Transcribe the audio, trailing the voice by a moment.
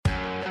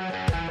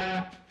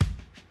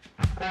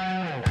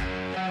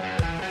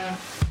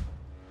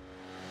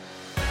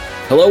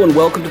Hello and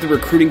welcome to the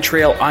Recruiting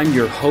Trail. I'm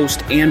your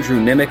host, Andrew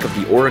Nimick of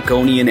the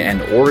Oregonian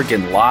and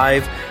Oregon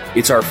Live.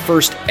 It's our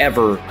first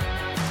ever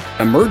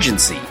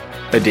emergency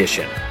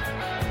edition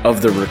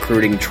of the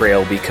Recruiting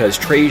Trail because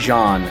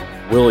Trejon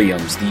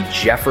Williams, the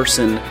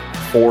Jefferson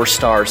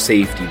four-star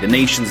safety, the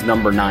nation's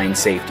number 9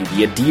 safety,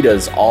 the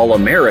Adidas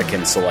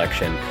All-American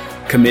selection,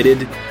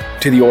 committed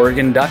to the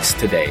Oregon Ducks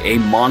today. A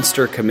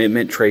monster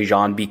commitment.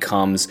 Trejon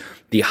becomes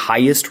the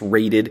highest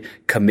rated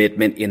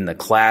commitment in the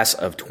class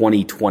of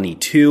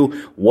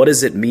 2022. What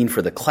does it mean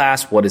for the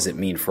class? What does it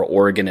mean for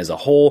Oregon as a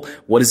whole?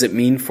 What does it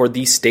mean for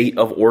the state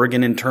of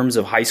Oregon in terms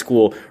of high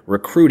school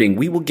recruiting?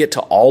 We will get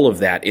to all of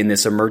that in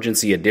this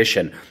emergency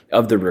edition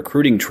of the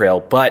Recruiting Trail,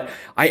 but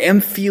I am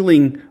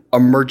feeling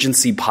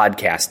emergency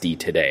podcasty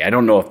today. I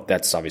don't know if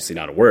that's obviously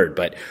not a word,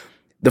 but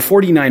the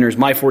 49ers,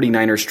 my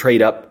 49ers,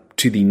 trade up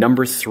to the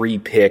number 3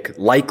 pick,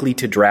 likely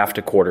to draft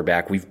a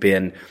quarterback. We've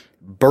been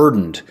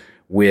burdened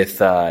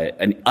with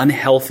an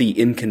unhealthy,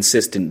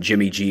 inconsistent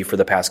Jimmy G for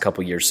the past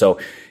couple years. So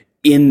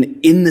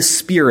in the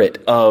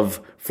spirit of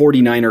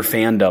 49er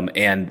fandom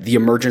and the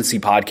emergency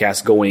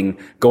podcast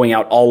going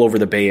out all over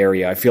the Bay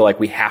Area, I feel like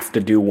we have to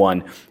do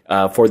one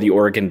for the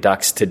Oregon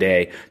Ducks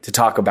today to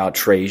talk about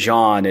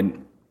Trejon.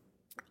 And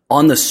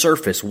on the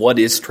surface, what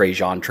is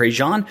Trejon?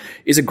 Trejon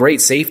is a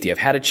great safety. I've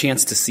had a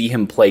chance to see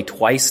him play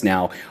twice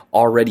now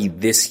already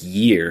this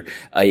year.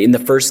 In the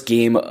first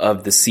game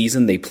of the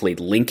season, they played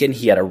Lincoln.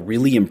 He had a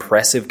really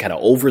impressive kind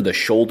of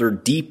over-the-shoulder,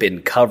 deep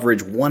in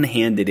coverage,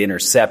 one-handed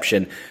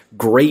interception,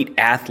 great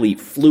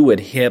athlete, fluid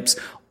hips,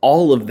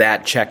 all of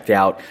that checked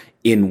out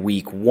in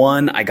week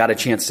 1. I got a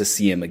chance to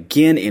see him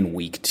again in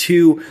week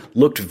 2.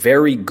 Looked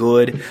very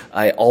good,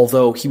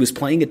 although he was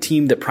playing a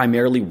team that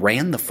primarily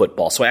ran the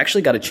football. So I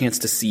actually got a chance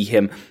to see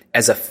him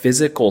as a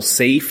physical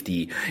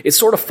safety. It's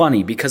sort of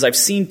funny because I've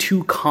seen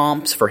 2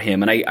 comps for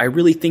him, and I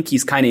really think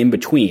he's kind of in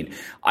between.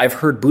 I've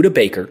heard Budda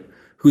Baker,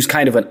 who's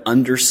kind of an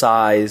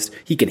undersized,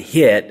 he can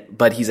hit,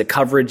 but he's a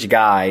coverage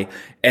guy,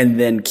 and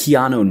then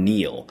Keanu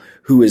Neal,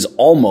 who is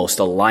almost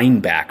a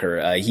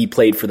linebacker. He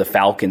played for the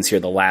Falcons here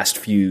the last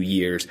few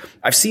years.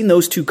 I've seen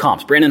those 2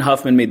 comps. Brandon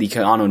Huffman made the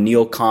Keanu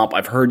Neal comp.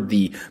 I've heard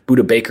the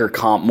Budda Baker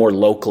comp more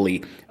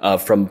locally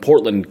from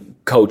Portland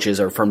coaches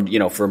or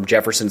from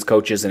Jefferson's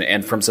coaches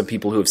and from some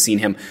people who have seen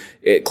him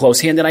close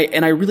hand.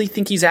 And I really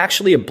think he's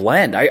actually a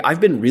blend. I've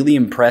been really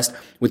impressed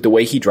with the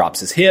way he drops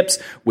his hips,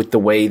 with the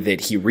way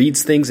that he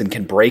reads things and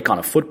can break on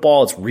a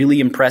football. It's really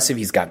impressive.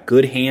 He's got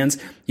good hands.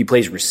 He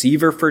plays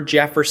receiver for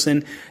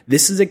Jefferson.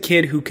 This is a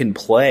kid who can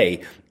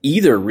play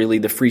either really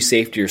the free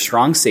safety or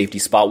strong safety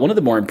spot. One of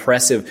the more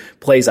impressive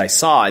plays I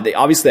saw,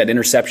 obviously that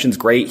interception's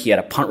great. He had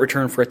a punt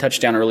return for a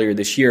touchdown earlier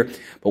this year.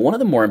 But one of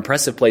the more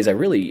impressive plays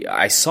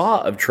I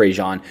saw of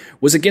Trejon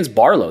was against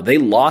Barlow. They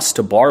lost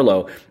to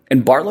Barlow,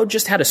 and Barlow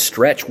just had a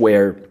stretch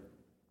where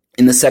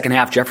in the second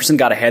half, Jefferson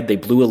got ahead. They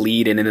blew a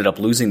lead and ended up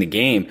losing the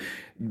game.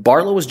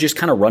 Barlow was just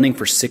kind of running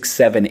for 6,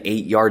 7,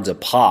 8 yards a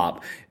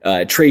pop.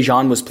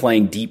 Trejon was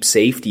playing deep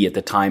safety at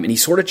the time, and he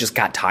sort of just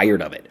got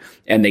tired of it.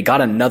 And they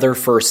got another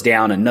first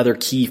down, another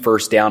key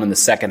first down in the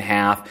second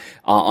half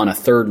on a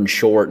 3rd and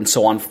short. And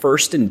so on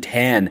 1st and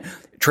 10,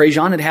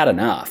 Trejon had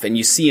enough. And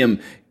you see him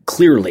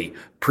clearly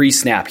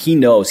pre-snap. He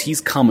knows he's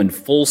coming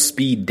full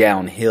speed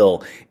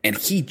downhill, and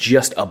he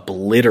just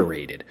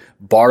obliterated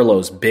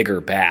Barlow's bigger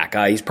back.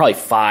 He's probably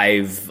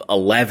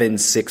 5'11",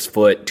 6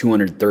 foot,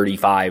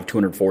 235,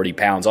 240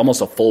 pounds,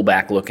 almost a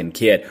fullback looking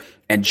kid,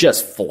 and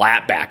just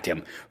flat backed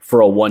him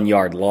for a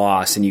 1-yard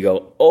loss. And you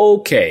go,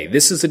 okay,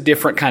 this is a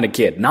different kind of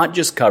kid, not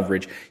just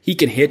coverage. He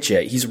can hit you.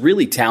 He's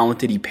really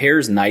talented. He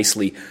pairs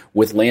nicely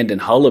with Landon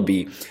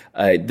Hullaby,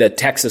 the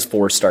Texas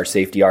 4-star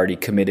safety already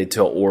committed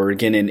to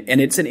Oregon.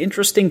 And it's an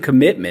interesting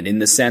commitment in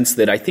the sense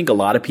that I think a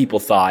lot of people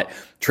thought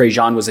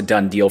Trejon was a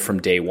done deal from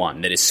day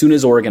one, that as soon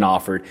as Oregon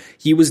offered,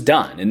 he was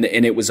done and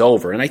it was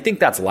over. And I think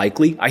that's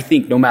likely. I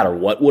think no matter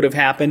what would have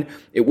happened,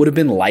 it would have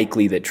been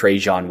likely that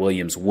Trejon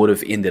Williams would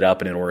have ended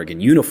up in an Oregon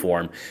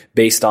uniform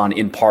based on,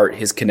 in part,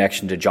 his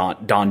connection to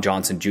Don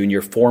Johnson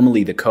Jr.,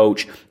 formerly the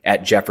coach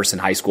at Jefferson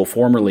High School,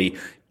 formerly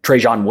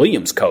Trejon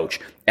Williams'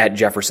 coach at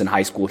Jefferson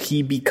High School.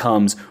 He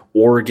becomes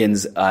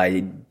Oregon's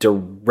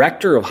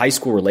director of high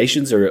school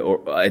relations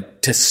or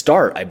to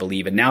start, I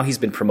believe. And now he's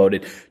been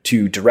promoted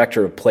to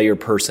director of player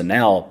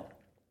personnel.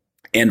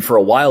 And for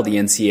a while, the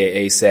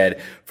NCAA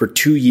said for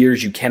 2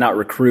 years, you cannot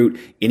recruit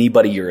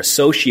anybody you're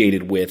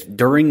associated with.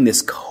 During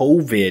this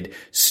COVID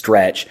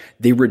stretch,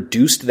 they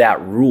reduced that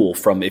rule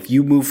from if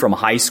you move from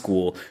high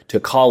school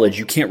to college,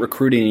 you can't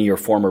recruit any of your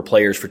former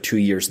players for 2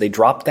 years. They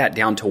dropped that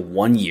down to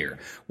 1 year,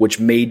 which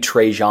made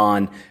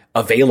Trejon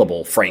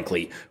available,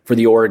 frankly, for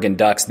the Oregon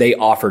Ducks. They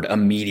offered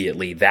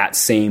immediately that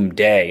same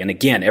day. And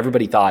again,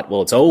 everybody thought,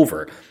 well, it's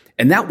over.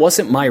 And that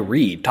wasn't my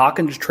read.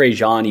 Talking to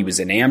Trejon, he was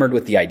enamored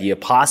with the idea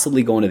of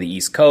possibly going to the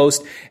East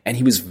Coast, and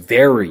he was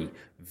very,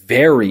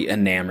 very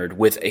enamored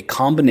with a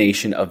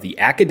combination of the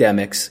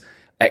academics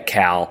at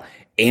Cal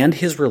and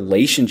his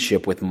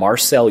relationship with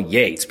Marcel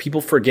Yates. People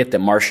forget that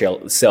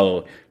Marcel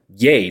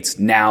Yates,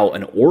 now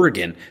an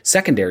Oregon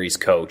secondaries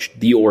coach,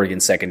 the Oregon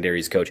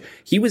secondaries coach,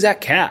 he was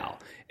at Cal.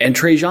 And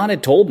Trejon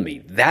had told me,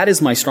 that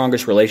is my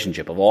strongest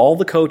relationship. Of all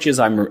the coaches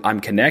I'm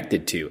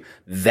connected to,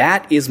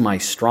 that is my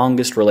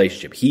strongest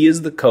relationship. He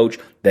is the coach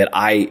that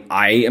I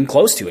am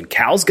close to, and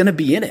Cal's going to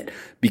be in it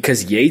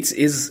because Yates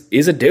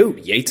is a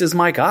dude. Yates is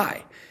my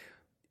guy.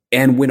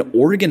 And when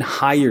Oregon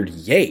hired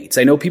Yates,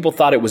 I know people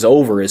thought it was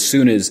over as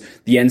soon as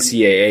the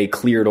NCAA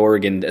cleared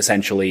Oregon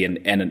essentially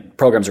and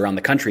programs around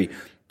the country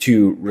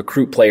to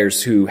recruit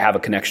players who have a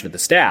connection to the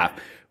staff.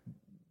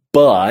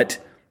 But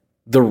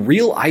the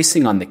real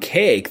icing on the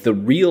cake, the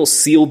real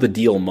seal the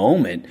deal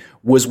moment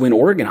was when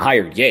Oregon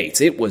hired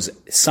Yates. It was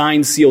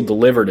signed, sealed,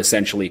 delivered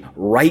essentially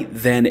right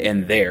then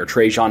and there.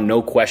 Trejon,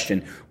 no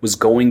question, was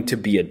going to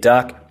be a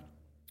Duck.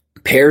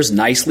 Pairs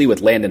nicely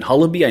with Landon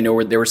Hullaby. I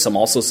know there were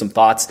also some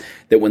thoughts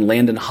that when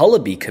Landon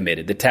Hullaby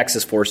committed, the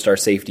Texas four-star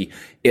safety,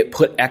 it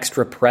put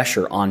extra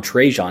pressure on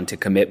Trejon to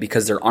commit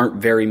because there aren't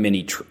very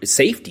many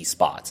safety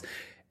spots.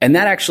 And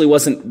that actually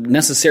wasn't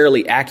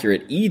necessarily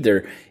accurate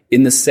either,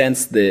 in the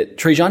sense that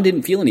Trejon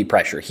didn't feel any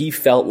pressure. He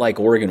felt like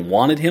Oregon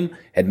wanted him,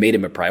 had made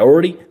him a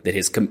priority, that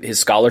his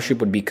scholarship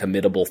would be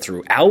committable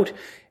throughout.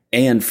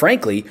 And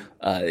frankly,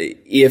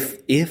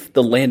 if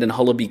the Landon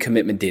Hullaby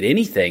commitment did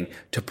anything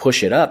to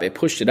push it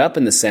pushed it up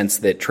in the sense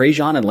that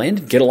Trejon and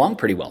Landon get along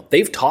pretty well.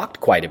 They've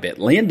talked quite a bit.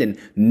 Landon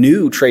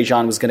knew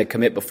Trejon was going to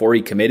commit before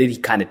he committed. He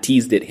kind of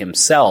teased it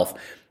himself.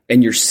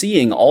 And you're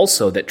seeing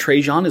also that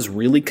Trejon is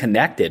really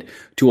connected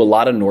to a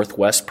lot of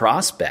Northwest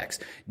prospects.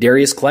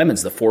 Darius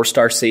Clemens, the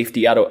four-star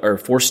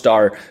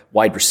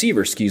wide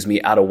receiver,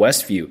 out of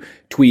Westview,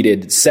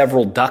 tweeted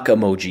several duck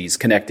emojis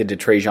connected to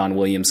Trejon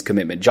Williams'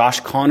 commitment. Josh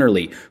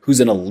Connerly, who's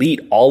an elite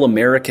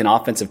All-American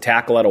offensive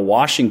tackle out of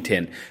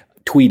Washington,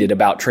 tweeted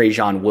about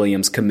Trejon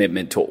Williams'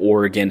 commitment to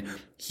Oregon.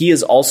 He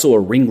is also a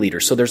ringleader.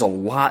 So there's a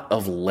lot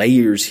of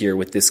layers here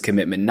with this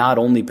commitment, not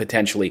only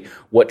potentially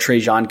what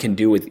Trejon can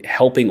do with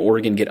helping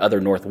Oregon get other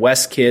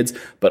Northwest kids,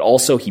 but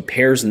also he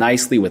pairs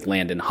nicely with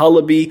Landon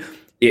Hullaby.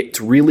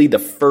 It's really the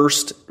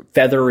first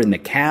feather in the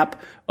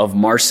cap of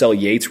Marcel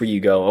Yates where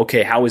you go,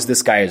 okay, how is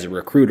this guy as a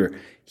recruiter?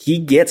 He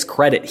gets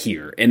credit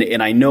here.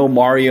 And I know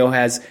Mario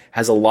has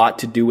a lot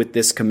to do with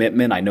this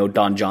commitment. I know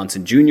Don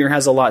Johnson Jr.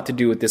 has a lot to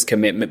do with this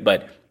commitment,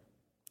 but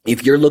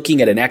if you're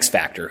looking at an X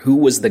factor, who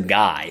was the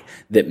guy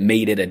that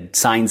made it a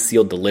signed,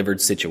 sealed,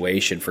 delivered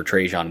situation for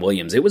Trejon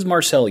Williams? It was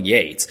Marcel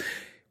Yates.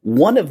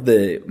 One of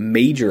the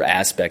major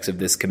aspects of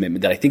this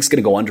commitment that I think is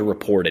going to go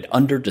underreported,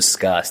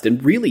 underdiscussed,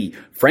 and really,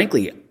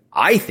 frankly,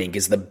 I think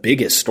is the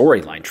biggest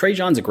storyline.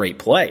 Trejon's a great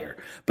player,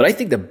 but I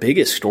think the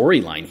biggest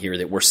storyline here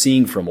that we're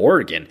seeing from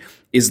Oregon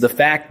is the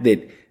fact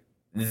that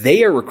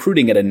they are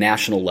recruiting at a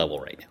national level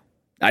right now.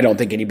 I don't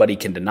think anybody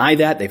can deny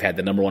that. They've had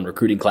the number one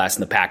recruiting class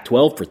in the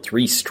Pac-12 for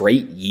 3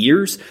 straight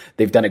years.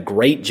 They've done a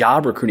great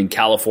job recruiting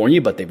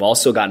California, but they've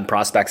also gotten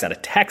prospects out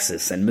of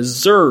Texas and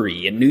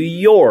Missouri and New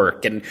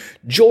York and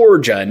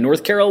Georgia and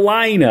North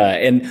Carolina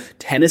and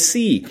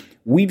Tennessee.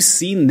 We've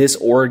seen this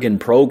Oregon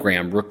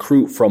program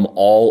recruit from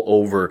all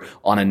over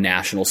on a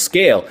national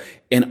scale.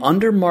 And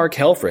under Mark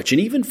Helfrich, and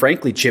even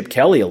frankly Chip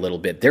Kelly a little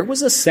bit, there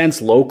was a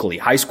sense locally,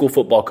 high school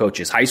football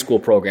coaches, high school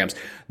programs,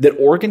 that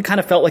Oregon kind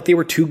of felt like they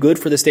were too good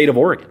for the state of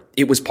Oregon.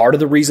 It was part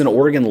of the reason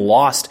Oregon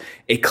lost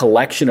a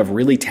collection of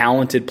really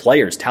talented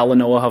players,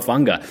 Talanoa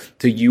Hufanga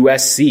to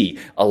USC,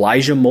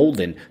 Elijah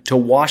Molden to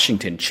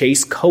Washington,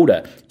 Chase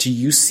Cota to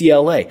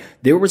UCLA.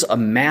 There was a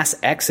mass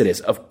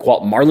exodus of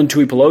Marlon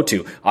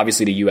Tuipulotu,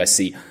 obviously to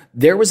USC.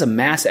 There was a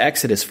mass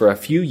exodus for a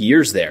few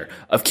years there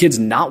of kids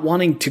not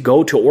wanting to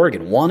go to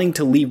Oregon, wanting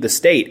to leave the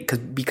state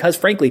because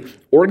frankly,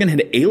 Oregon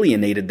had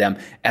alienated them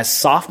as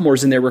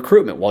sophomores in their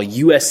recruitment, while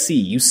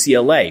USC,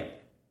 UCLA,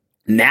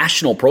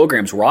 national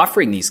programs were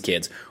offering these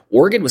kids.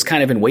 Oregon was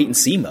kind of in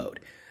wait-and-see mode,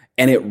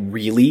 and it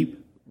really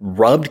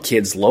rubbed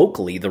kids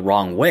locally the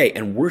wrong way,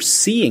 and we're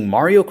seeing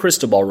Mario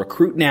Cristobal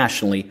recruit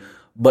nationally,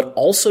 but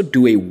also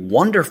do a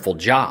wonderful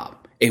job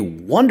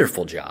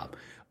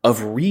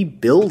of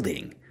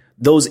rebuilding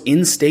those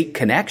in-state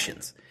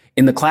connections.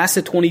 In the class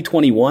of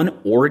 2021,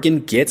 Oregon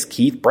gets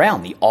Keith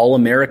Brown, the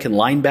All-American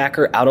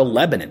linebacker out of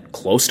Lebanon,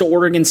 close to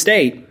Oregon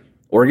State.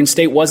 Oregon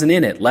State wasn't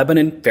in it.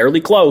 Lebanon,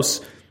 fairly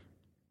close,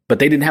 but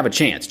they didn't have a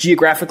chance.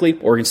 Geographically,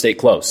 Oregon State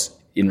close.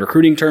 In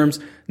recruiting terms,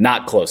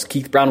 not close.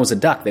 Keith Brown was a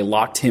Duck. They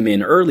locked him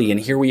in early, and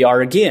here we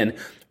are again.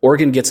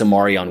 Oregon gets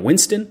Amarion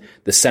Winston,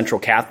 the Central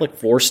Catholic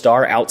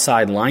 4-star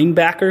outside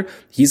linebacker.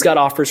 He's got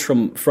offers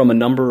from a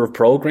number of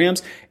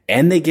programs,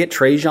 and they get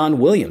Trejon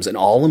Williams, an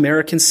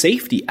All-American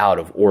safety out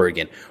of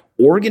Oregon.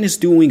 Oregon is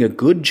doing a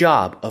good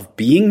job of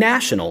being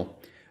national,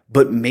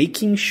 but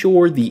making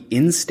sure the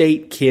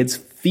in-state kids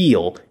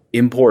feel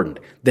important,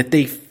 that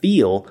they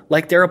feel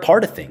like they're a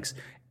part of things,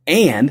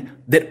 and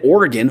that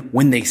Oregon,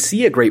 when they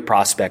see a great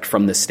prospect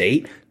from the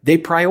state, they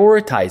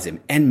prioritize him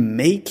and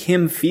make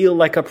him feel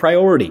like a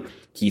priority.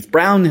 Keith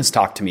Brown has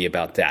talked to me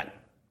about that.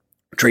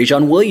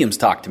 Trejon Williams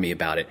talked to me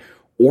about it.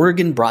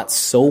 Oregon brought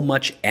so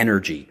much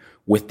energy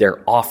with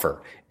their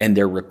offer and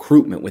their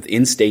recruitment with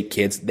in-state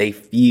kids. They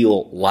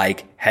feel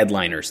like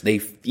headliners. They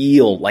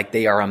feel like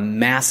they are a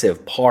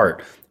massive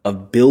part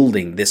of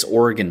building this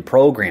Oregon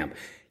program.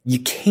 You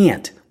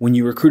can't, when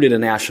you recruit at a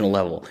national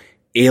level,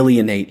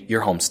 alienate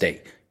your home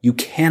state. You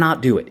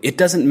cannot do it. It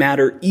doesn't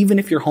matter even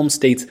if your home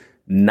state's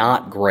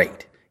not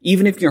great.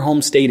 Even if your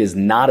home state is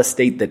not a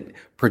state that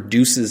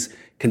produces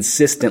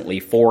consistently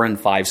 4 and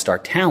 5-star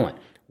talent.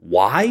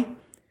 Why?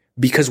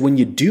 Because when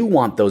you do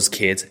want those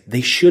kids,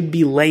 they should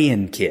be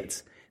lay-in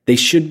kids. They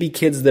should be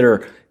kids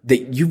that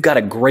you've got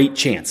a great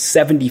chance,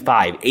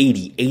 75,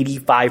 80,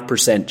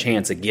 85%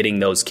 chance of getting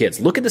those kids.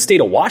 Look at the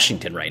state of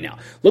Washington right now.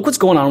 Look what's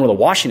going on with the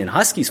Washington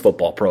Huskies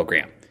football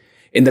program.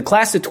 In the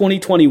class of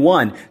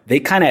 2021, they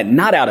kind of,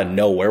 not out of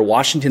nowhere,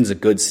 Washington's a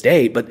good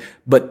state,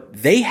 but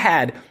they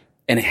had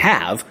and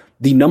have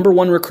the number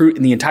one recruit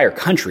in the entire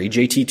country,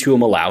 JT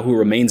Tuimalau, who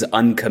remains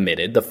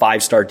uncommitted, the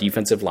 5-star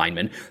defensive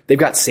lineman. They've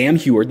got Sam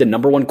Heward, the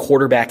number one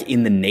quarterback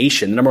in the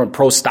nation, the number one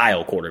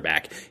pro-style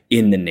quarterback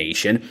in the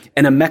nation,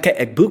 and Emeka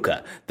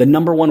Egbuka, the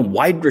number one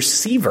wide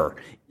receiver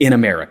in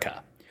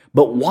America.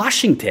 But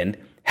Washington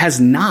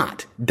has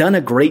not done a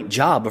great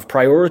job of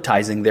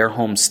prioritizing their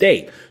home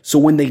state. So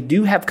when they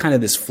do have kind of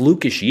this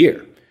flukish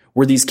year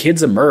where these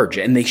kids emerge,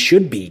 and they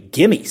should be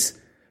gimmies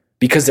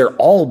because they're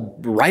all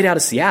right out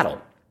of Seattle,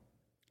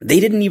 they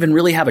didn't even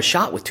really have a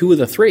shot with 2 of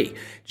the 3.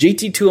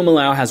 JT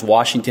Tuimalau has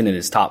Washington in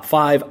his top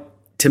 5.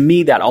 To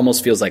me, that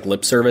almost feels like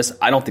lip service.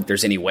 I don't think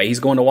there's any way he's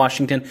going to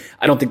Washington.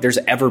 I don't think there's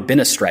ever been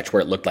a stretch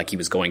where it looked like he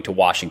was going to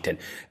Washington.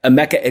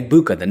 Emeka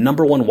Egbuka, the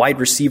number one wide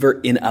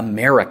receiver in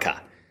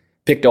America,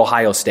 picked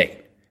Ohio State.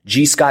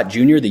 G. Scott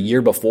Jr., the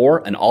year before,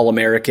 an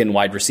All-American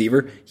wide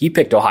receiver, he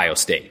picked Ohio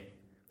State.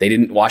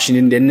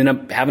 Washington didn't end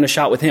up having a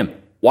shot with him.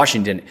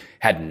 Washington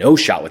had no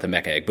shot with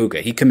Emeka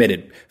Egbuka. He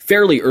committed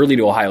fairly early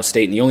to Ohio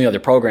State, and the only other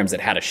programs that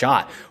had a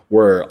shot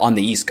were on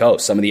the East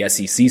Coast. Some of the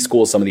SEC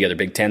schools, some of the other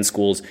Big Ten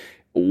schools.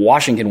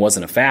 Washington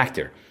wasn't a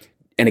factor.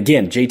 And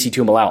again, JT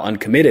Tuimalau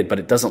uncommitted, but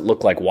it doesn't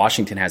look like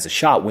Washington has a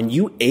shot. When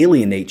you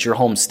alienate your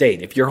home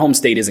state, if your home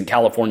state isn't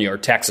California or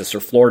Texas or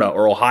Florida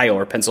or Ohio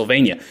or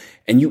Pennsylvania,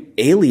 and you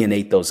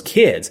alienate those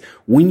kids,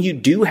 when you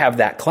do have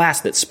that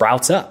class that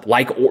sprouts up,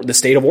 like the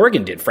state of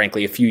Oregon did,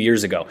 frankly, a few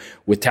years ago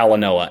with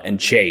Talanoa and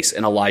Chase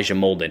and Elijah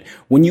Molden,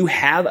 when you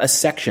have a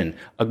section,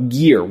 a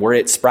year where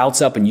it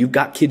sprouts up and you've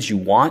got kids you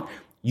want,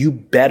 you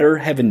better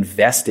have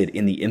invested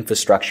in the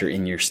infrastructure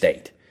in your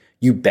state.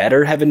 You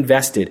better have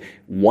invested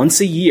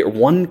once a year,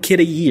 1 kid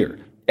a year,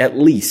 at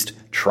least.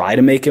 Try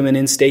to make him an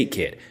in-state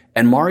kid.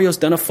 And Mario's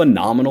done a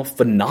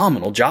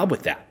phenomenal job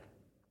with that.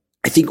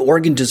 I think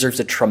Oregon deserves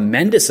a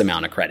tremendous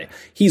amount of credit.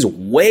 He's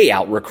way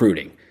out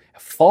recruiting,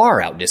 far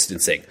out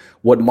distancing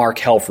what Mark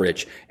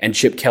Helfrich and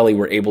Chip Kelly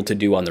were able to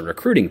do on the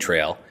recruiting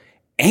trail.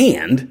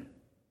 And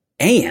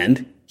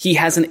he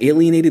hasn't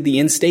alienated the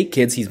in-state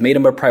kids. He's made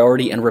them a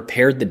priority and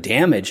repaired the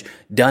damage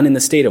done in the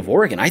state of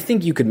Oregon. I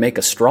think you could make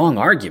a strong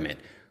argument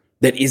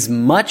that as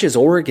much as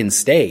Oregon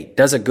State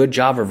does a good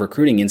job of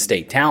recruiting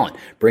in-state talent,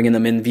 bringing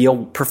them in via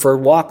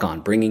preferred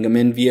walk-on, bringing them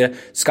in via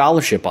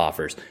scholarship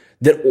offers,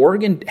 that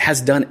Oregon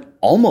has done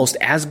almost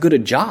as good a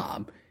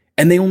job,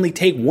 and they only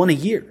take 1 a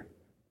year.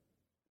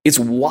 It's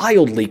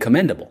wildly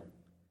commendable.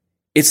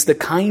 It's the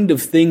kind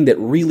of thing that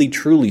really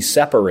truly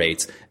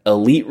separates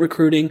elite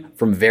recruiting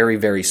from very,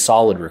 very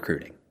solid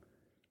recruiting.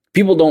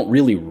 People don't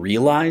really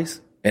realize,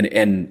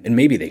 and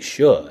maybe they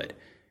should,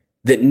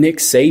 that Nick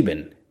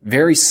Saban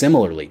very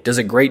similarly does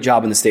a great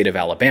job in the state of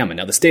Alabama.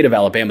 Now, the state of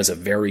Alabama is a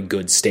very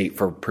good state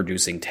for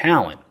producing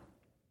talent.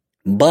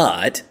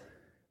 But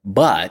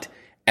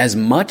as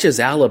much as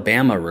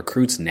Alabama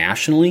recruits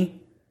nationally,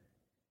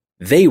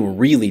 they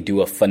really do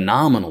a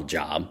phenomenal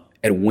job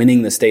at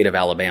winning the state of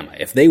Alabama.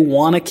 If they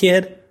want a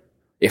kid,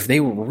 if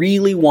they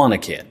really want a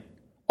kid,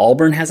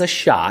 Auburn has a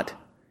shot,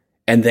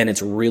 and then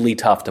it's really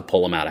tough to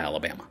pull them out of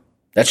Alabama.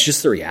 That's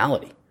just the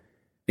reality.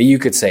 You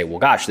could say, well,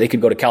 gosh, they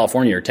could go to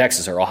California or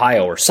Texas or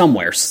Ohio or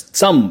somewhere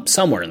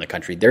in the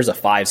country. There's a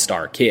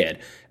 5-star kid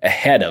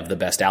ahead of the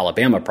best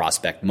Alabama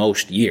prospect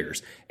most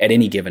years at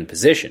any given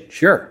position.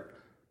 Sure.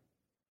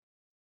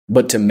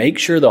 But to make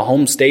sure the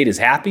home state is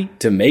happy,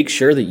 to make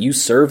sure that you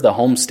serve the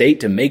home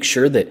state, to make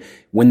sure that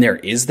when there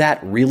is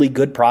that really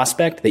good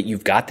prospect, that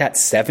you've got that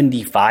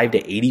 75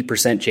 to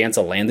 80% chance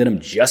of landing him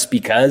just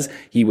because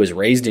he was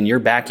raised in your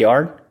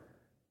backyard,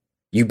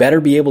 you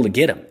better be able to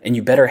get him, and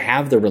you better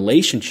have the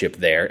relationship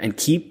there and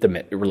keep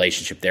the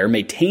relationship there,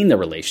 maintain the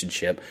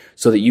relationship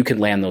so that you can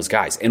land those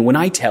guys. And when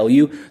I tell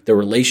you the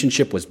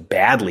relationship was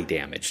badly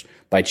damaged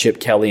by Chip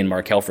Kelly and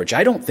Mark Helfrich,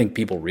 I don't think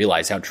people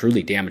realize how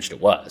truly damaged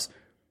it was.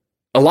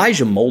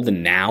 Elijah Molden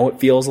now, it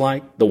feels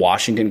like, the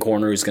Washington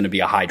corner who's going to be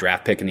a high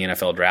draft pick in the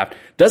NFL draft,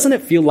 doesn't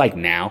it feel like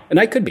now, and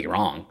I could be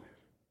wrong,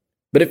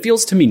 but it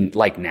feels to me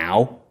like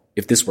now,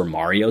 if this were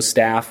Mario's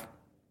staff,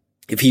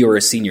 if he were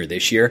a senior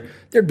this year,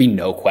 there'd be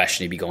no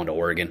question he'd be going to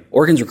Oregon.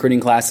 Oregon's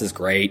recruiting class is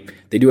great.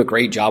 They do a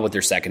great job with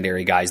their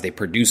secondary guys. They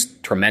produce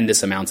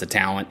tremendous amounts of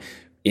talent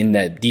in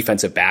the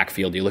defensive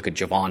backfield. You look at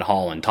Javon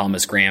Holland,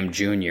 Thomas Graham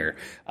Jr.,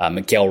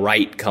 Mikael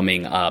Wright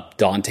coming up.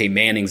 Dante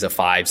Manning's a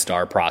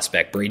 5-star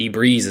prospect. Brady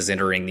Breeze is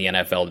entering the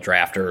NFL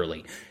draft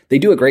early. They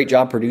do a great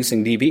job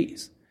producing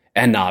DBs.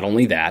 And not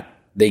only that,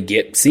 they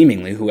get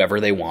seemingly whoever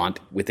they want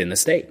within the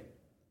state.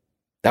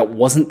 That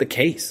wasn't the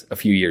case a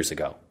few years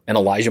ago. And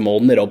Elijah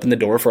Molden, it opened the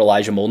door for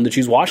Elijah Molden to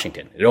choose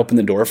Washington. It opened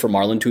the door for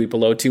Marlon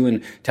Tuipulotu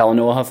and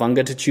Talanoa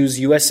Hufanga to choose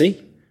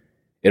USC.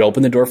 It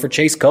opened the door for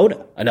Chase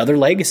Cota, another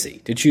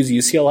legacy, to choose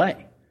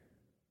UCLA.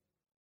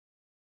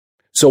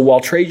 So while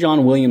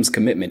Trejon Williams'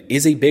 commitment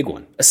is a big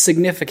one, a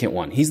significant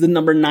one, he's the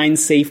number 9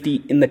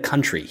 safety in the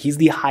country. He's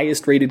the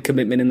highest rated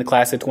commitment in the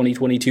class of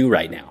 2022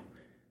 right now.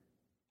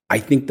 I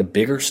think the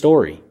bigger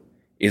story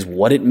is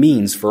what it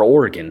means for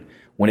Oregon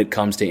when it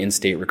comes to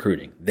in-state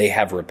recruiting. They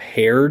have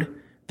repaired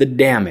the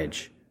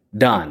damage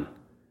done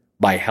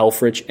by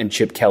Helfrich and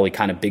Chip Kelly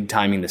kind of big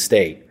timing the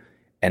state.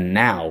 And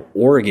now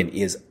Oregon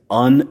is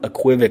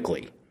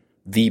unequivocally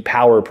the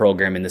power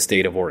program in the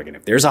state of Oregon.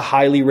 If there's a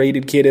highly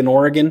rated kid in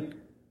Oregon,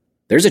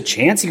 there's a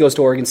chance he goes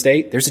to Oregon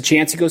State. There's a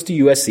chance he goes to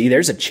USC.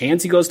 There's a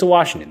chance he goes to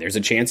Washington. There's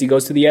a chance he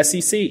goes to the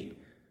SEC.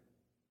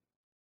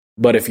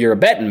 But if you're a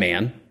betting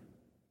man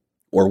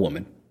or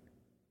woman,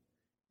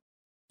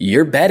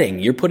 you're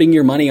putting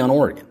your money on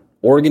Oregon.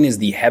 Oregon is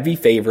the heavy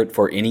favorite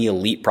for any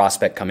elite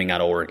prospect coming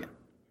out of Oregon.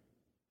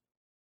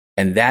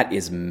 And that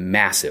is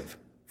massive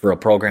for a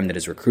program that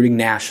is recruiting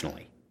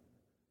nationally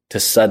to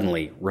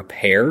suddenly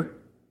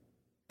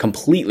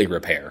completely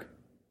repair,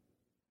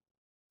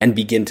 and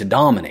begin to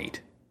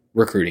dominate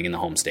recruiting in the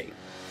home state.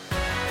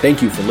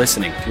 Thank you for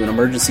listening to an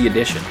emergency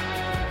edition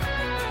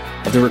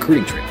of the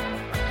Recruiting Trail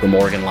from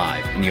Oregon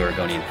Live in the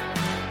Oregonian.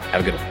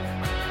 Have a good one.